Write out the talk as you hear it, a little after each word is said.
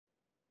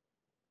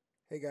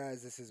Hey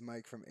guys, this is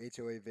Mike from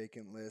HOA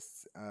Vacant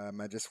Lists.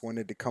 I just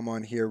wanted to come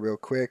on here real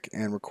quick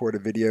and record a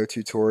video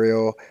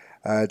tutorial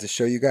to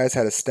show you guys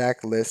how to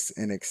stack lists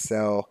in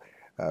Excel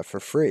for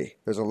free.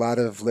 There's a lot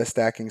of list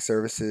stacking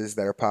services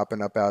that are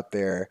popping up out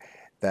there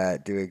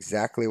that do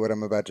exactly what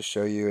I'm about to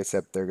show you,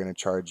 except they're going to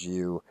charge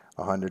you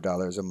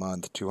 $100 a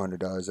month,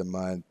 $200 a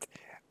month,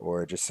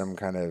 or just some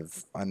kind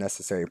of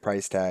unnecessary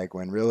price tag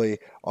when really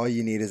all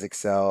you need is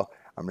Excel.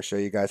 I'm going to show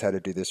you guys how to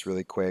do this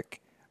really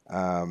quick.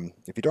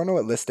 If you don't know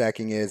what list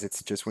stacking is,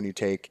 it's just when you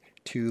take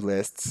two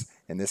lists.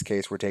 In this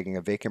case, we're taking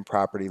a vacant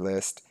property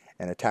list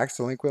and a tax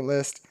delinquent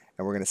list,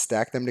 and we're going to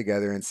stack them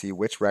together and see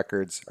which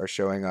records are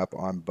showing up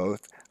on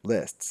both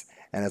lists.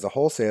 And as a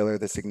wholesaler,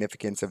 the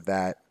significance of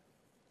that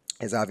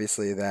is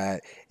obviously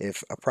that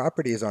if a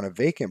property is on a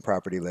vacant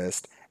property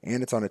list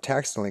and it's on a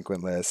tax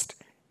delinquent list,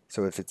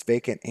 so if it's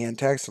vacant and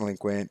tax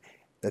delinquent,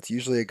 that's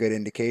usually a good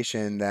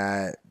indication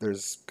that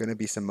there's going to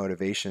be some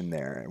motivation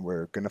there and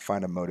we're going to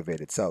find a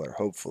motivated seller,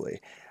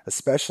 hopefully,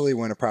 especially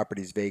when a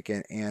property is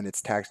vacant and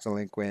it's tax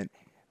delinquent.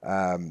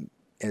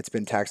 It's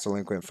been tax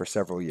delinquent for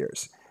several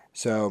years.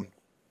 So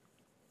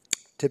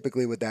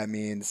typically what that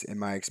means in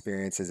my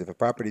experience is if a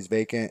property is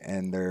vacant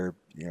and they're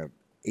 8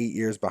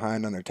 years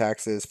behind on their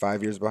taxes,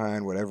 5 years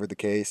behind, whatever the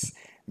case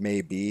may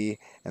be,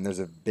 and there's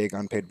a big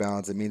unpaid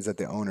balance, it means that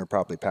the owner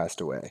probably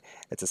passed away.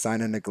 It's a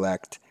sign of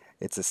neglect.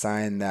 It's a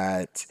sign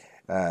that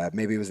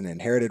maybe it was an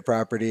inherited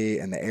property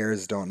and the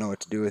heirs don't know what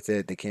to do with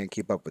it. They can't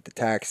keep up with the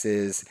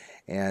taxes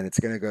and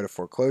it's going to go to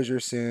foreclosure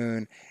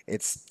soon.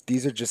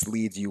 These are just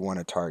leads you want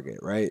to target,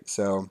 right?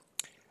 So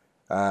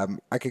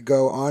I could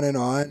go on and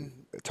on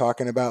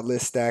talking about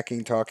list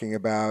stacking, talking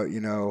about,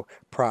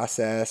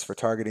 process for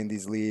targeting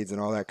these leads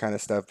and all that kind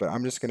of stuff, but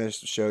I'm just going to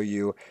show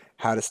you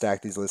how to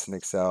stack these lists in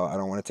Excel. I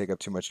don't want to take up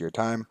too much of your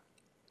time,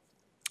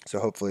 so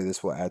hopefully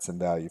this will add some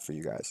value for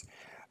you guys.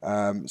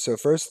 So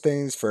first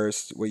things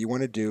first, what you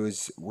want to do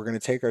is we're going to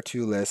take our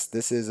two lists.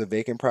 This is a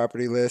vacant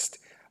property list.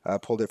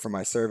 Pulled it from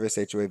my service,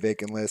 HOA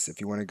Vacant List. If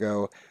you want to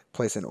go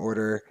place an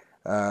order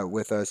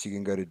with us, you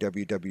can go to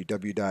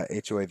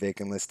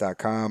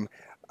www.hoavancantlist.com.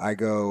 I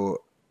go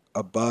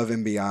above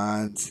and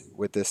beyond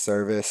with this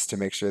service to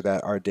make sure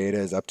that our data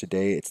is up to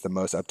date. It's the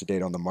most up to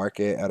date on the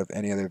market out of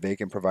any other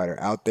vacant provider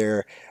out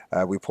there.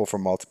 We pull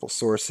from multiple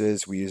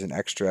sources. We use an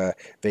extra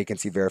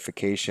vacancy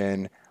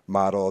verification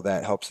model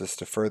that helps us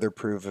to further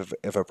prove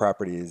if a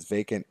property is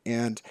vacant,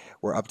 and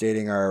we're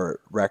updating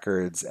our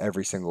records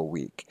every single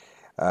week.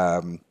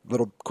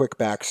 Little quick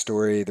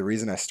backstory. The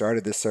reason I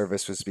started this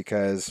service was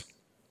because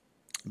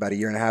about a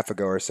year and a half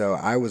ago or so,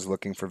 I was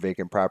looking for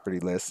vacant property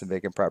lists and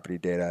vacant property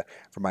data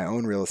for my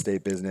own real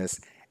estate business.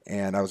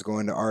 And I was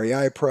going to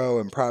REI Pro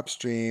and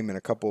PropStream and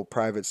a couple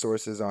private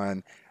sources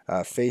on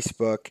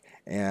Facebook,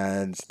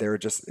 and they were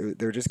just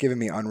giving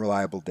me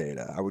unreliable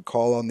data. I would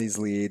call on these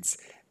leads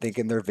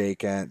thinking they're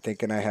vacant,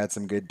 thinking I had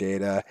some good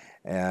data,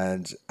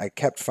 and I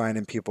kept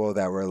finding people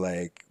that were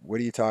like, "What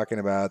are you talking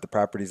about? The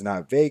property's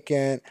not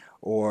vacant."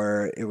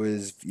 Or it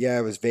was, yeah,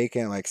 it was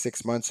vacant like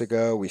 6 months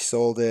ago. We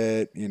sold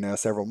it,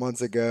 several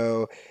months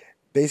ago.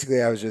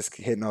 Basically, I was just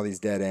hitting all these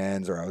dead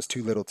ends, or I was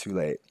too little, too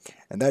late,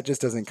 and that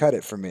just doesn't cut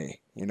it for me.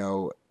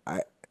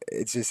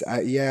 It's just,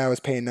 yeah, I was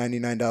paying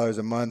 $99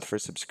 a month for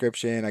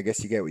subscription. I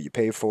guess you get what you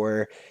pay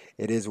for.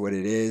 It is what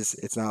it is.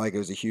 It's not like it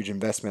was a huge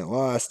investment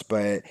lost,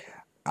 but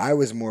I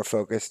was more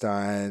focused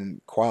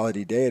on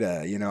quality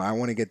data. I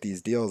want to get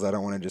these deals. I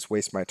don't want to just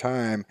waste my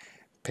time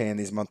paying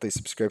these monthly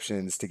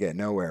subscriptions to get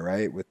nowhere,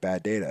 right? With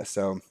bad data.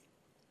 So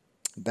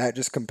that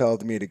just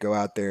compelled me to go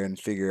out there and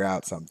figure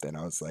out something.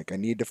 I was like, I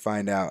need to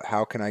find out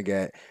how can I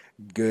get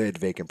good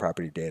vacant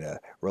property data,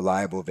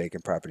 reliable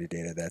vacant property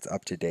data that's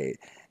up to date.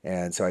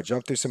 And so I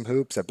jumped through some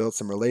hoops, I built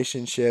some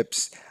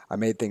relationships, I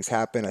made things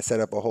happen. I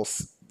set up a whole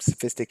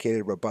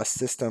sophisticated, robust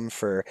system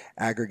for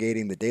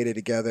aggregating the data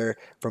together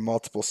from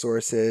multiple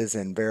sources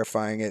and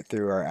verifying it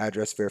through our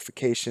address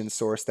verification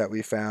source that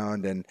we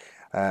found. And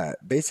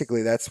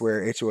basically, that's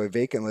where HOA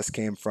Vacant List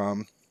came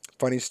from.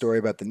 Funny story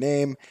about the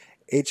name.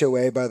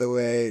 HOA, by the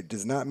way,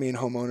 does not mean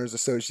homeowners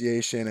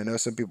association. I know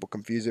some people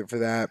confuse it for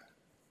that.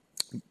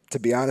 To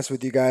be honest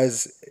with you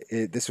guys,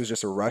 this was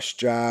just a rush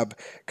job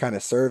kind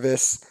of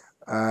service.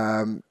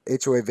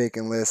 HOA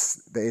Vacant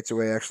List, the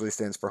HOA actually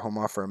stands for Home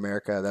Offer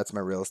America. That's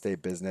my real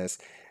estate business.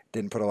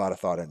 Didn't put a lot of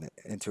thought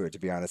into it, to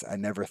be honest. I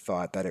never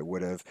thought that it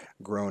would have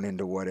grown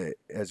into what it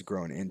has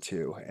grown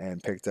into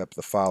and picked up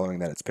the following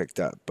that it's picked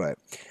up. But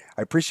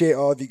I appreciate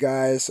all of you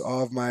guys,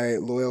 all of my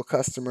loyal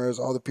customers,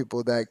 all the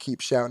people that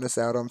keep shouting us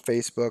out on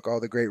Facebook, all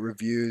the great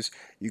reviews.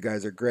 You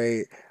guys are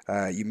great.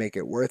 You make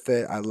it worth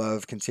it. I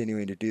love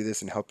continuing to do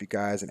this and help you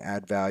guys and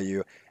add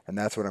value. And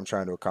that's what I'm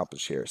trying to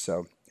accomplish here.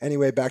 So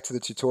anyway, back to the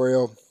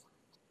tutorial.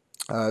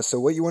 So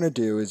what you want to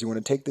do is you want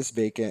to take this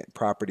vacant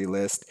property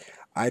list.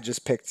 I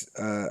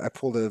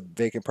pulled a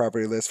vacant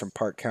property list from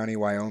Park County,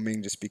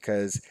 Wyoming, just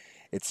because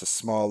it's a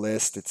small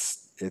list.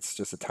 It's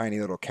just a tiny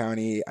little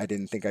county. I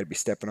didn't think I'd be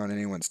stepping on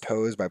anyone's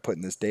toes by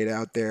putting this data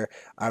out there.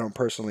 I don't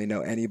personally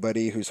know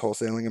anybody who's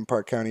wholesaling in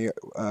Park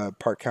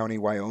County,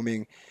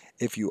 Wyoming.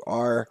 If you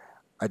are,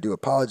 I do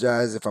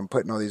apologize if I'm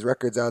putting all these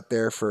records out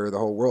there for the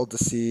whole world to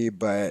see,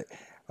 but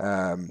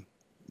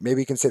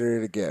maybe consider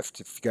it a gift.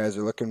 If you guys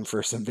are looking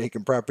for some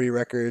vacant property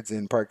records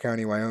in Park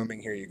County,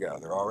 Wyoming, here you go.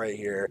 They're all right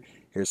here.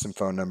 Here's some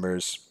phone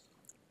numbers.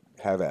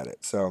 Have at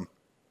it. So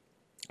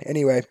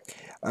anyway,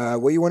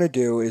 what you want to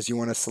do is you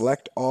want to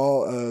select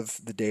all of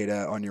the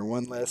data on your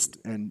one list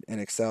in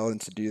Excel,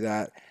 and to do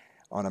that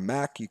on a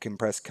Mac, you can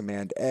press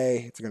Command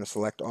A. It's going to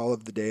select all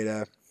of the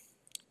data.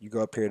 You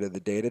go up here to the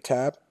Data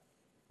tab.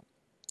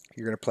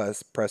 You're going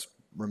to press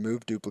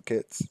Remove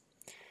Duplicates.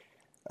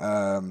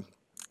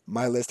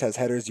 My list has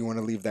headers. You want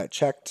to leave that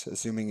checked,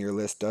 assuming your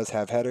list does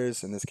have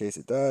headers. In this case,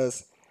 it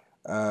does.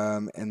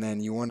 And then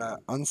you want to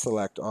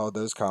unselect all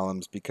those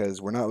columns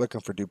because we're not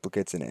looking for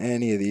duplicates in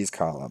any of these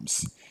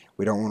columns.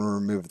 We don't want to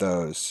remove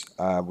those.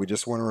 We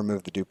just want to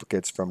remove the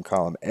duplicates from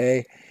column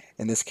A,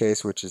 in this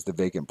case, which is the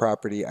vacant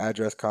property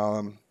address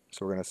column.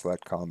 So we're going to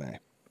select column A.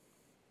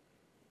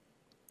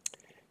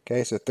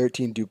 Okay, so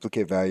 13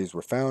 duplicate values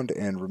were found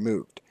and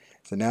removed.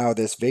 So now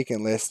this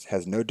vacant list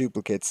has no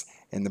duplicates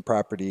in the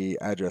property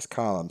address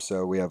column.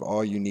 So we have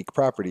all unique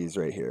properties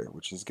right here,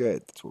 which is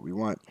good. That's what we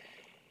want.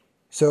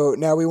 So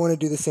now we want to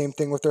do the same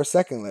thing with our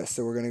second list.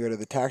 So we're going to go to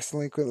the tax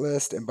delinquent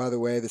list. And by the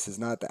way, this is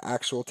not the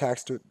actual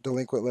tax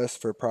delinquent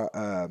list for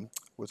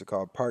what's it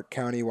called? Park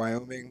County,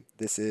 Wyoming.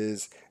 This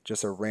is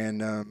just a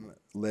random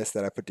list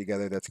that I put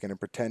together that's going to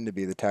pretend to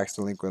be the tax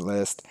delinquent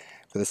list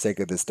for the sake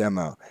of this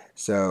demo.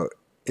 So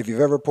if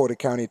you've ever pulled a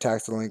county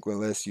tax delinquent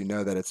list, you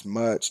know that it's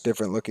much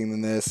different looking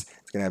than this.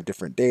 It's going to have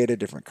different data,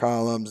 different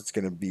columns. It's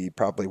going to be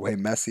probably way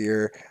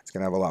messier. It's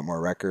going to have a lot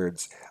more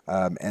records.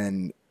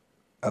 And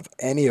of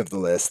any of the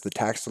lists, the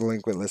tax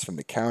delinquent list from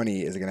the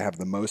county is going to have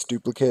the most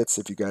duplicates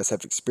if you guys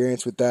have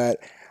experience with that.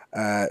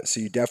 So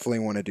you definitely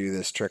want to do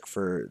this trick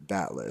for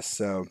that list.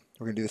 So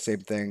we're going to do the same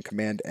thing,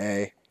 Command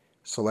A,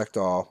 select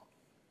all,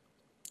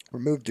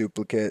 remove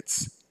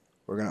duplicates.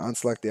 We're going to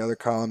unselect the other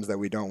columns that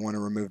we don't want to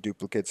remove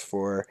duplicates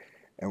for,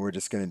 and we're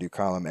just going to do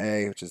column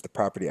A, which is the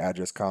property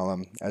address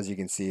column. As you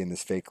can see in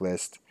this fake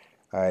list,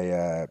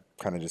 I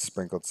kind of just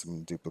sprinkled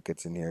some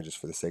duplicates in here just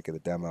for the sake of the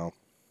demo.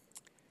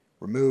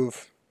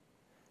 Remove.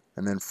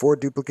 And then 4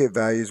 duplicate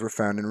values were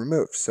found and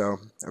removed. So,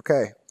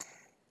 okay,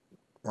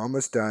 we're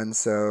almost done.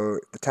 So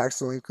the tax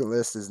delinquent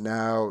list is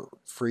now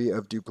free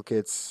of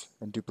duplicates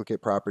and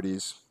duplicate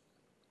properties.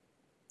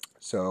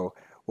 So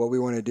what we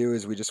want to do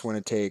is we just want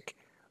to take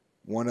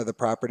one of the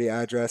property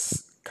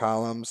address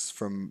columns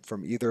from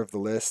either of the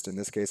list. In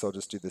this case, I'll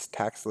just do this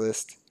tax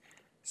list.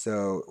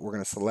 So we're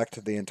going to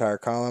select the entire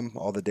column,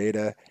 all the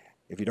data.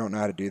 If you don't know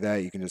how to do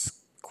that, you can just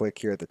click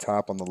here at the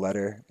top on the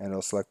letter and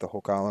it'll select the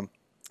whole column.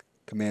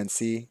 Command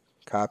C,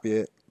 copy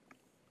it.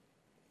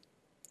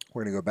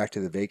 We're going to go back to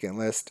the vacant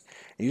list.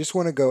 And you just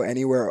want to go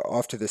anywhere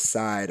off to the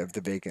side of the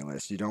vacant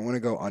list. You don't want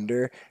to go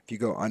under. If you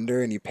go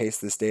under and you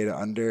paste this data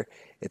under,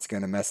 it's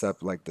going to mess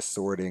up like the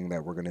sorting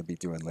that we're going to be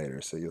doing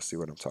later. So you'll see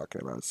what I'm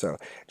talking about. So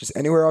just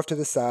anywhere off to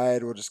the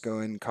side, we'll just go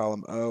in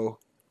column O.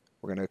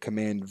 We're going to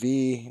Command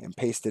V and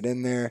paste it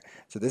in there.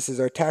 So this is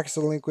our tax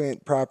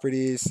delinquent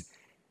properties.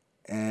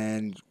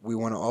 And we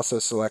want to also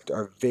select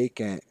our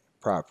vacant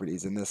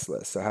properties in this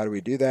list. So how do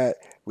we do that?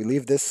 We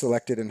leave this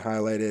selected and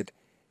highlighted.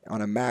 On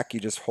a Mac, you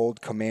just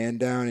hold Command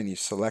down and you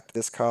select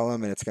this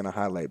column and it's going to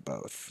highlight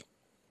both.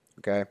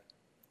 Okay?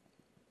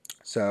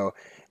 So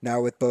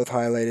now with both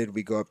highlighted,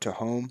 we go up to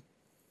Home.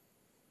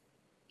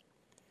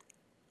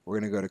 We're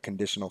going to go to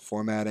Conditional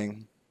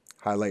Formatting,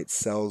 highlight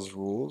Cells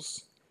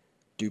Rules,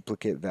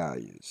 Duplicate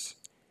Values.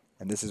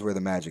 And this is where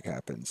the magic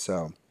happens.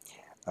 So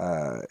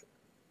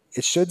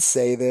it should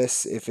say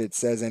this. If it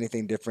says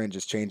anything different,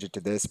 just change it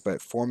to this.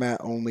 But format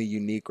only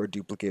unique or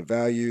duplicate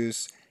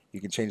values. You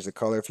can change the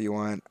color if you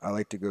want. I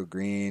like to go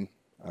green.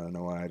 I don't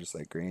know why, I just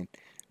like green.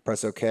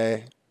 Press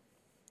OK.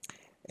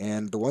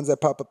 And the ones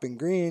that pop up in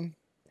green,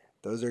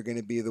 those are going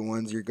to be the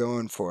ones you're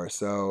going for.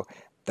 So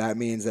that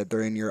means that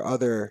they're in your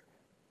other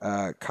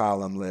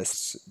column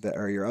lists, that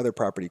or your other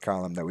property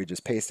column that we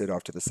just pasted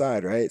off to the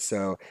side, right?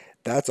 So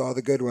that's all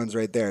the good ones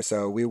right there.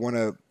 So we want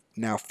to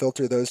now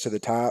filter those to the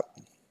top.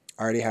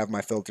 I already have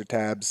my filter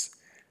tabs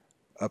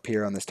up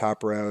here on this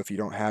top row. If you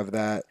don't have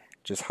that,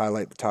 just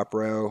highlight the top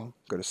row,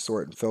 go to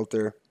Sort and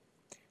Filter,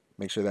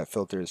 make sure that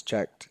filter is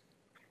checked.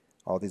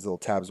 All these little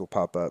tabs will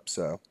pop up.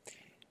 So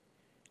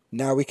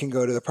now we can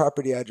go to the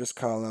property address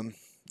column.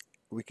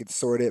 We can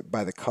sort it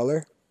by the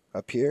color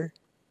up here,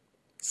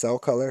 cell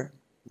color,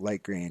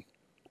 light green.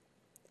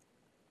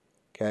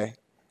 Okay.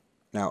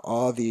 Now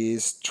all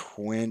these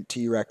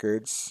 20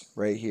 records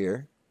right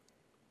here,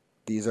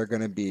 these are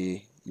going to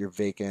be your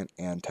vacant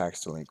and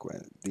tax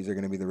delinquent. These are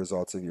going to be the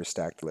results of your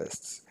stacked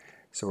lists.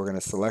 So we're going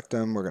to select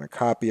them, we're going to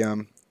copy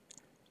them,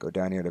 go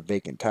down here to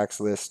vacant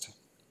tax list,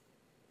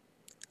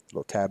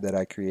 little tab that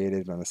I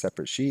created on a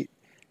separate sheet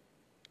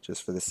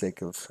just for the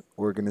sake of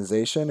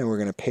organization, and we're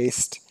going to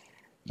paste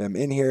them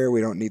in here. We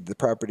don't need the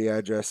property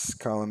address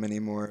column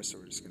anymore, so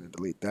we're just going to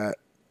delete that.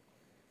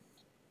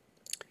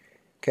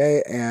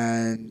 Okay,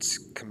 and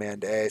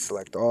Command A,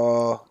 select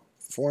all,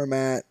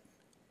 format,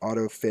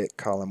 auto fit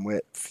column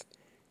width,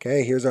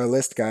 Okay, here's our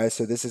list, guys.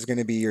 So this is going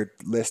to be your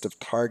list of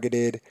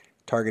targeted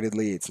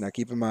leads. Now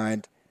keep in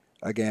mind,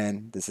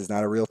 again, this is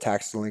not a real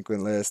tax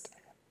delinquent list.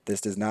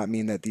 This does not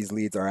mean that these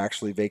leads are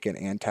actually vacant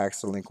and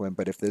tax delinquent,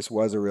 but if this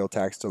was a real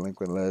tax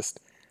delinquent list,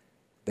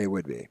 they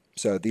would be.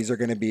 So these are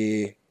going to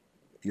be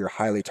your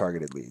highly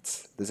targeted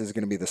leads. This is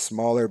going to be the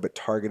smaller but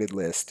targeted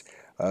list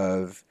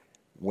of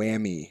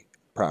whammy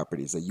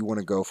properties that you want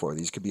to go for.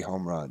 These could be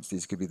home runs.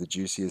 These could be the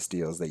juiciest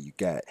deals that you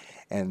get.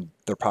 And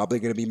they're probably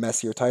going to be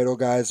messier title,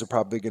 guys. They're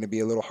probably going to be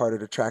a little harder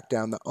to track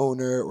down the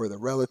owner or the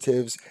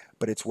relatives,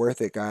 but it's worth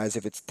it, guys.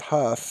 If it's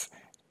tough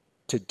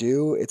to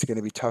do, it's going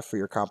to be tough for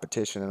your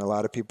competition. And a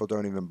lot of people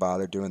don't even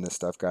bother doing this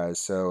stuff, guys.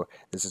 So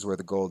this is where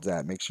the gold's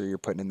at. Make sure you're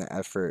putting in the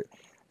effort.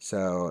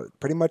 So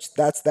pretty much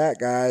that's that,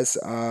 guys.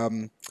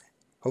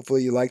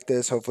 Hopefully you like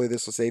this. Hopefully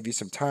this will save you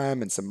some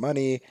time and some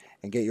money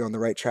and get you on the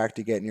right track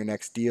to getting your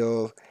next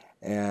deal.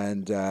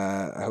 And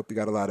I hope you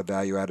got a lot of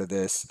value out of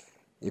this.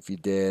 If you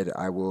did,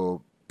 I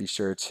will be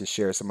sure to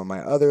share some of my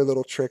other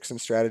little tricks and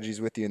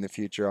strategies with you in the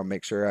future. I'll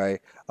make sure I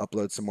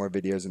upload some more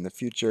videos in the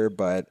future.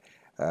 But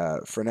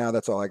for now,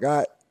 that's all I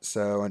got.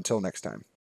 So until next time.